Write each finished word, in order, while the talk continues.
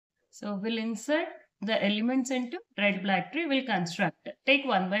So we'll insert the elements into RedBlackTree. We'll construct. Take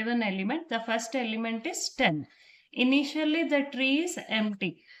one by one element. The first element is 10. Initially the tree is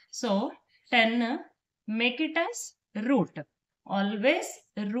empty. So 10, make it as root. Always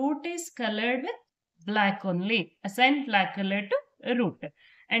root is colored with black only. Assign black color to root.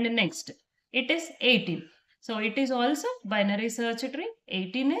 And next, it is 18. So it is also binary search tree.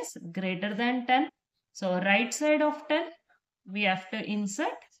 18 is greater than 10. So right side of 10, we have to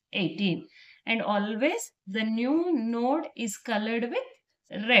insert 18. And always the new node is colored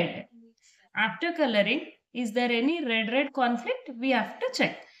with red. After coloring, is there any red conflict? We have to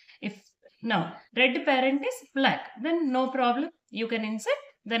check. If now red parent is black, then no problem. You can insert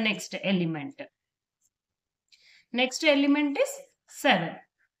the next element. Next element is 7.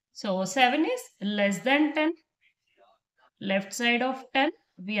 So 7 is less than 10. Left side of 10,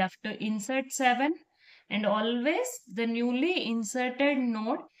 we have to insert 7. And always the newly inserted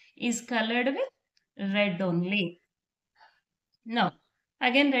node is colored with red only. Now,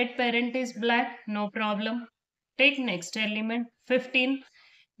 again red parent is black, no problem. Take next element 15.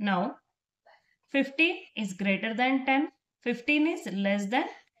 Now, 15 is greater than 10. 15 is less than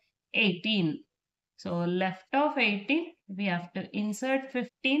 18. So, left of 18, we have to insert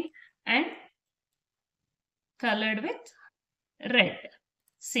 15 and colored with red.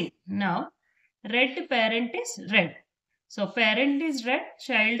 See, now red parent is red. So, parent is red,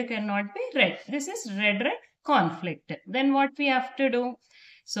 child cannot be red. This is red conflict. Then what we have to do?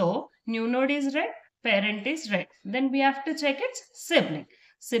 So, new node is red, parent is red. Then we have to check its sibling.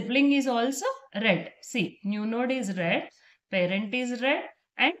 Sibling is also red. See, new node is red, parent is red,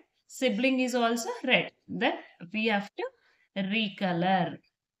 and sibling is also red. Then we have to recolor.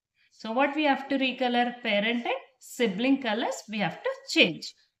 So, what we have to recolor? Parent and sibling colors we have to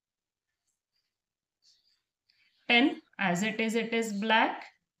change. 10 as it is black,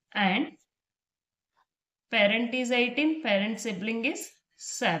 and parent is 18, parent sibling is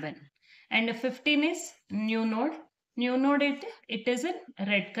 7, and 15 is new node. New node it is in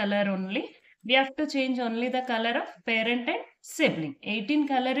red color only. We have to change only the color of parent and sibling. 18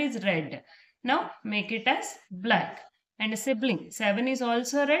 color is red. Now make it as black. And sibling 7 is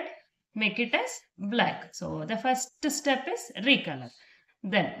also red. Make it as black. So the first step is recolor.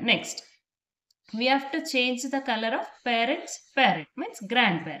 Then next, we have to change the color of parent's parent, means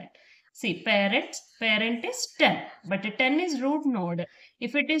grandparent. See, parent is 10, but 10 is root node.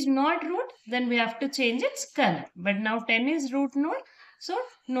 If it is not root, then we have to change its color. But now 10 is root node, so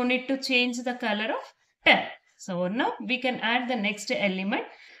no need to change the color of 10. So now we can add the next element.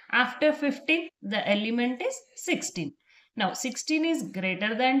 After 15, the element is 16. Now 16 is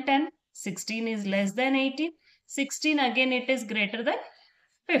greater than 10, 16 is less than 18, 16 again it is greater than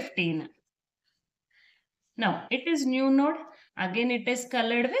 15. Now it is new node, again it is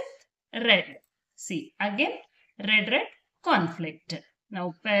colored with red. See, again red conflict.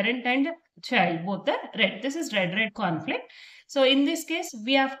 Now parent and child both are red. This is red conflict. So in this case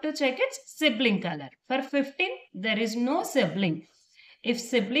we have to check its sibling color. For 15 there is no sibling. If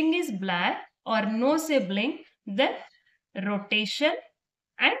sibling is black or no sibling, then rotation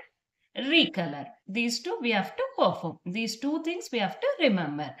and recolor. These two we have to perform. These two things we have to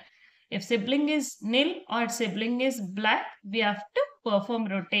remember. If sibling is nil or sibling is black, we have to perform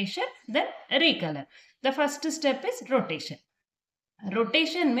rotation, then recolor. The first step is rotation.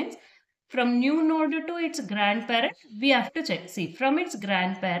 Rotation means from new node to its grandparent, we have to check. See, from its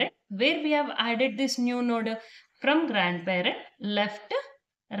grandparent, where we have added this new node, from grandparent, left,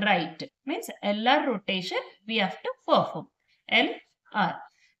 right. Means LR rotation, we have to perform. LR.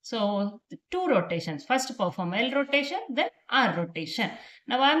 So, two rotations. First perform L rotation, then R rotation.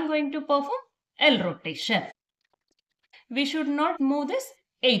 Now, I am going to perform L rotation. We should not move this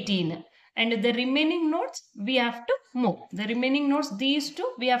 18. And the remaining nodes, we have to move. The remaining nodes, these two,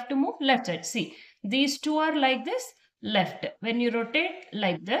 we have to move left side. See, these two are like this, left. When you rotate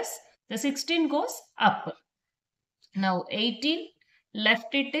like this, the 16 goes up. Now, 18,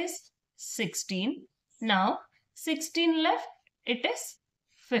 left it is 16. Now, 16 left, it is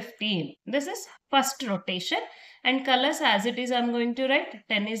 15. This is first rotation, and colors as it is I am going to write.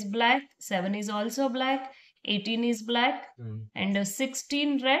 10 is black, 7 is also black, 18 is black, and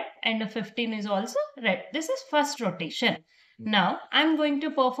 16 red, and 15 is also red. This is first rotation. Now I am going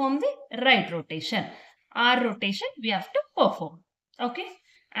to perform the right rotation. R rotation we have to perform. Okay,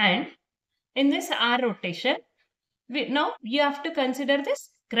 and in this R rotation, now you have to consider this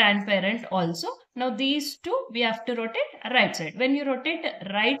grandparent also. Now these two we have to rotate right side. When you rotate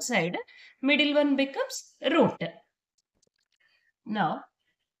right side, middle one becomes root. Now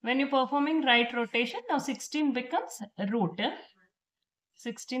when you're performing right rotation, now 16 becomes root,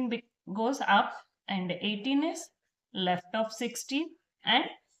 16 goes up and 18 is left of 16 and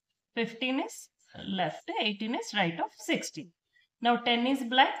 15 is left, 18 is right of 16. Now 10 is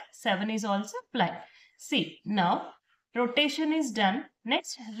black, 7 is also black. See, now rotation is done.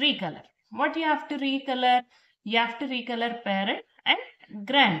 Next, recolor. What you have to recolor? You have to recolor parent and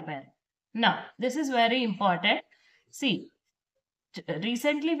grandparent. Now, this is very important. See,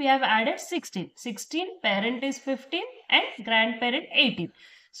 recently we have added 16. 16, parent is 15 and grandparent 18.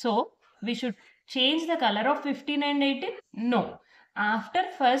 So, we should change the color of 15 and 18? No. After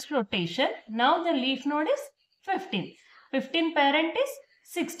first rotation, now the leaf node is 15. 15 parent is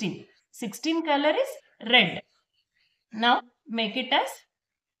 16. 16 color is red. Now, make it as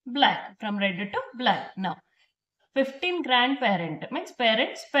black, from red to black. Now, 15 grandparent means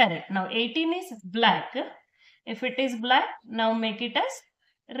parent's parent. Now, 18 is black. If it is black, now make it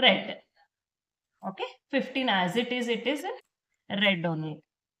as red. Okay, 15 as it is red only.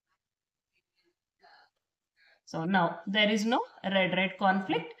 So now there is no red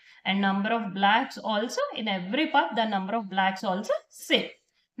conflict, and number of blacks also in every path, the number of blacks also same.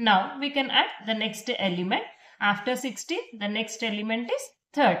 Now we can add the next element. After 16, the next element is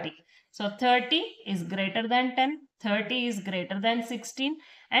 30. So 30 is greater than 10, 30 is greater than 16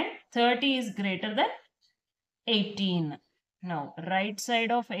 and 30 is greater than 18. Now right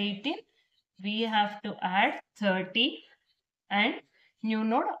side of 18 we have to add 30 and new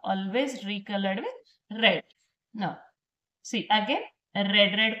node always recolored with red. Now see again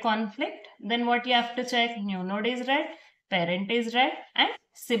red conflict. Then what you have to check? New node is red, parent is red and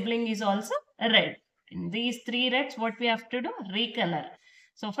sibling is also red. In these three reds what we have to do? Recolor.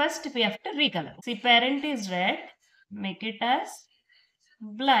 So first we have to recolor. See parent is red, make it as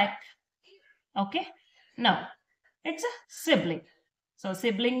black. Okay. Now it's a sibling. So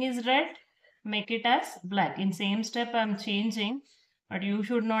sibling is red, make it as black. In same step I am changing, but you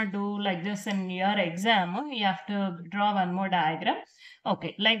should not do like this in your exam. You have to draw one more diagram.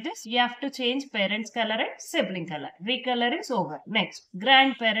 Okay, like this you have to change parent's color and sibling color. Recolor is over. Next,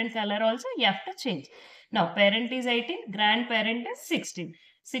 grandparent color also you have to change. Now parent is 18, grandparent is 16.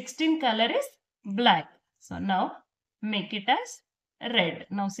 16 color is black. So now make it as red.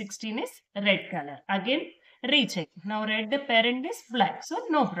 Now 16 is red color. Again recheck. Now red parent is black. So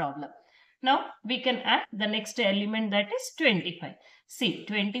no problem. Now we can add the next element, that is 25. See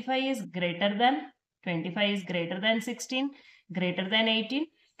 25 is greater than 16, greater than 18.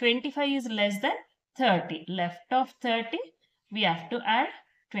 25 is less than 30. Left of 30 we have to add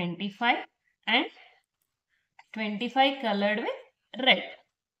 25 and 25 colored with red.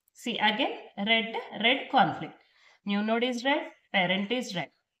 See again red conflict. New node is red, parent is red,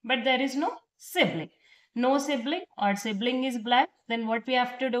 but there is no sibling. No sibling or sibling is black, then what we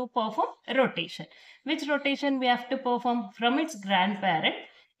have to do? Perform rotation. Which rotation we have to perform? From its grandparent,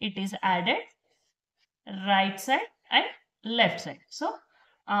 it is added right side and left side. So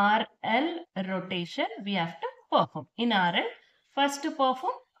RL rotation we have to perform. In RL, first to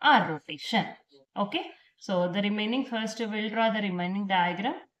perform R rotation. Okay. So the remaining, first we will draw the remaining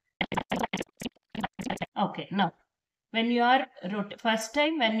diagram. Okay. Now when you are first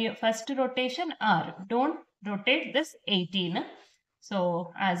rotation R, don't rotate this 18.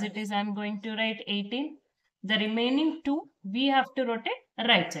 So as it is I am going to write 18. The remaining two we have to rotate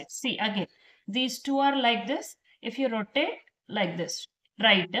right side. See again these two are like this. If you rotate like this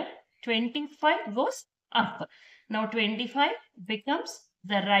right, 25 goes up. Now 25 becomes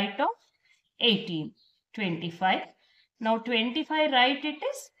the right of 18. 25. Now 25 right it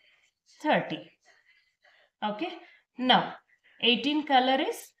is 30. Okay. Now 18 color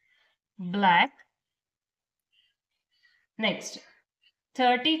is black. Next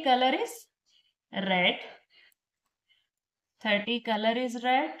 30 color is red. 30 color is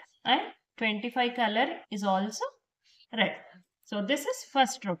red and 25 color is also red. So this is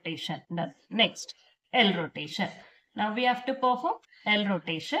first rotation done. Next L rotation. Now we have to perform L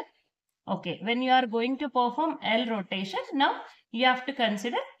rotation. Okay, when you are going to perform L rotation, now you have to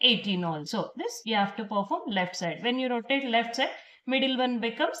consider 18 also. This you have to perform left side. When you rotate left side, middle one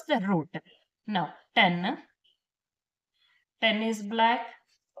becomes the root. Now 10. 10 is black.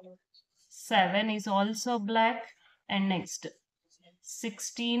 7 is also black. And next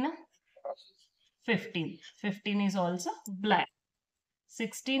 16. 15. 15 is also black.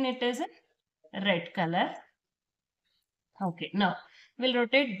 16 it is in red color. Okay, now we'll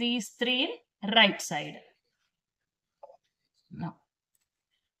rotate these three in right side. Now,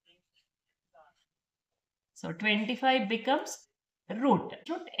 so 25 becomes root.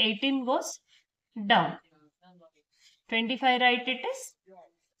 Root 18 goes down. 25 right it is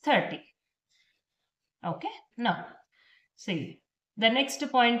 30. Okay, now see The next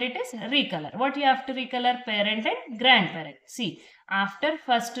point it is recolor. What you have to recolor? Parent and grandparent. See, after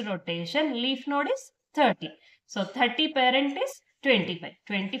first rotation, leaf node is 30. So 30 parent is 25.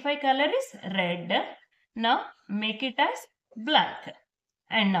 25 color is red. Now make it as black.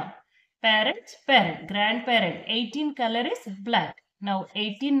 And now parent, grandparent, 18 color is black. Now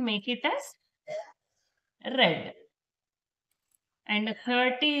 18 make it as red. And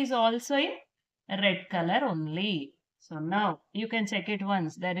 30 is also in red color only. So now you can check it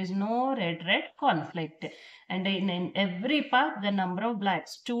once. There is no red conflict. And in every part, the number of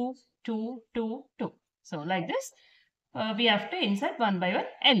blacks 2, 2, 2, 2. So like this, we have to insert one by one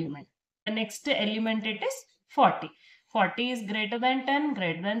element. The next element it is 40. 40 is greater than 10,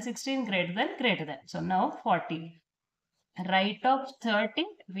 greater than 16, greater than. So now 40. Right of 30,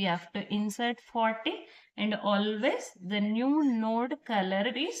 we have to insert 40, and always the new node color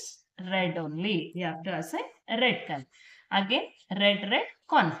is red only. We have to assign red color. Again, red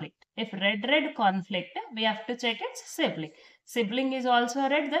conflict. If red conflict, we have to check its sibling. Sibling is also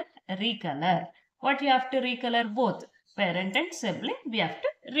red, then recolor. What you have to recolor? Both parent and sibling, we have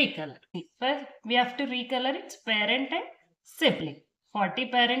to recolor. First, we have to recolor its parent and sibling. 40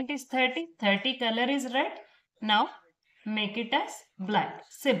 parent is 30, 30 color is red. Now make it as black.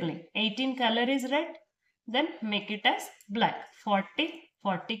 Sibling, 18 color is red, then make it as black.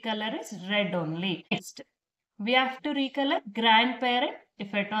 40 color is red only. Next, we have to recolor grandparent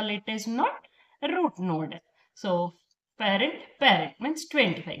if at all it is not root node. So parent means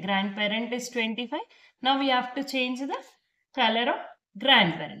 25. Grandparent is 25. Now we have to change the color of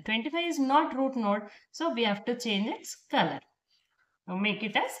grandparent. 25 is not root node, so we have to change its color. Now make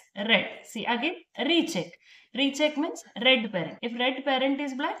it as red. See, again recheck. Recheck means red parent. If red parent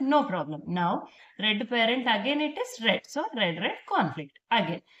is black, no problem. Now red parent, again it is red. So red conflict.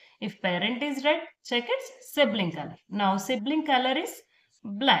 Again, if parent is red, check its sibling color. Now sibling color is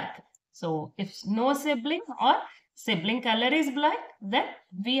black. So if no sibling or sibling color is black, then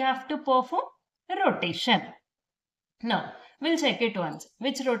we have to perform rotation. Now we'll check it once.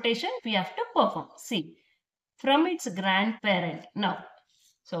 Which rotation we have to perform? See, from its grandparent. Now,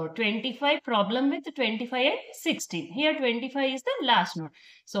 so 25, problem with 25 and 16. Here 25 is the last node.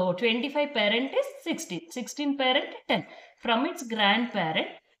 So 25 parent is 16. 16 parent 10. From its grandparent,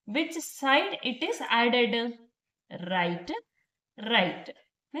 which side it is added? Right.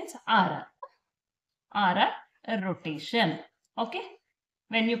 Means RR. Rotation. Okay.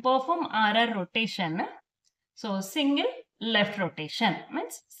 When you perform RR rotation, so single left rotation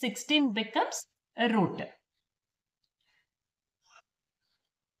means 16 becomes a root.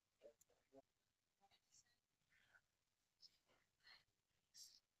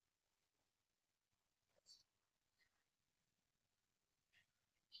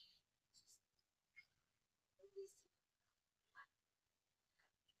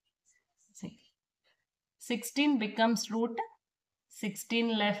 See, 16 becomes root.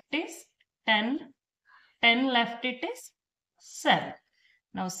 16 left is 10. 10 left it is 7.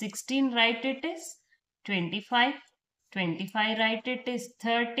 Now 16 right it is 25. 25 right it is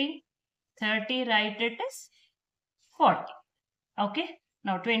 30. 30 right it is 40. Okay.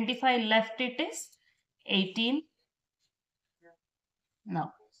 Now 25 left it is 18.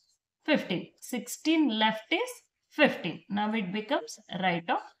 Now 15. 16 left is 15. Now it becomes right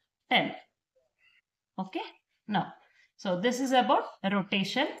of 10. Okay. Now, so this is about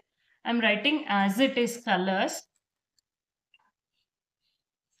rotation. I'm writing as it is colors.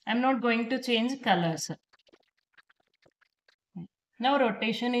 I'm not going to change colors. Now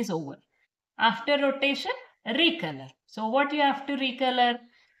rotation is over. After rotation, recolor. So what you have to recolor?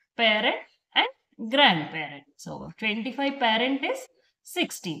 Parent and grandparent. So 25 parent is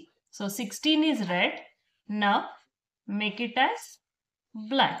 16. So 16 is red. Now make it as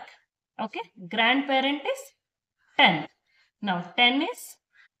black. Okay. Grandparent is 10. Now 10 is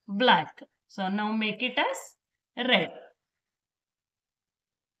black. So now make it as red.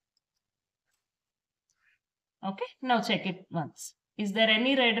 Okay. Now check it once. Is there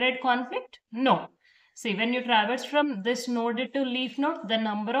any red conflict? No. See, when you traverse from this node to leaf node, the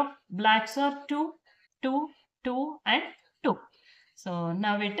number of blacks are 2, 2, 2 and 2. So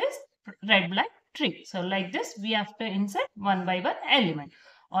now it is red black tree. So like this, we have to insert one by one element.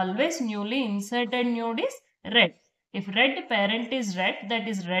 Always newly inserted node is red. If red parent is red, that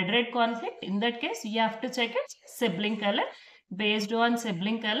is red conflict. In that case, you have to check its sibling color. Based on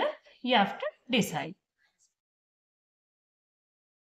sibling color, you have to decide.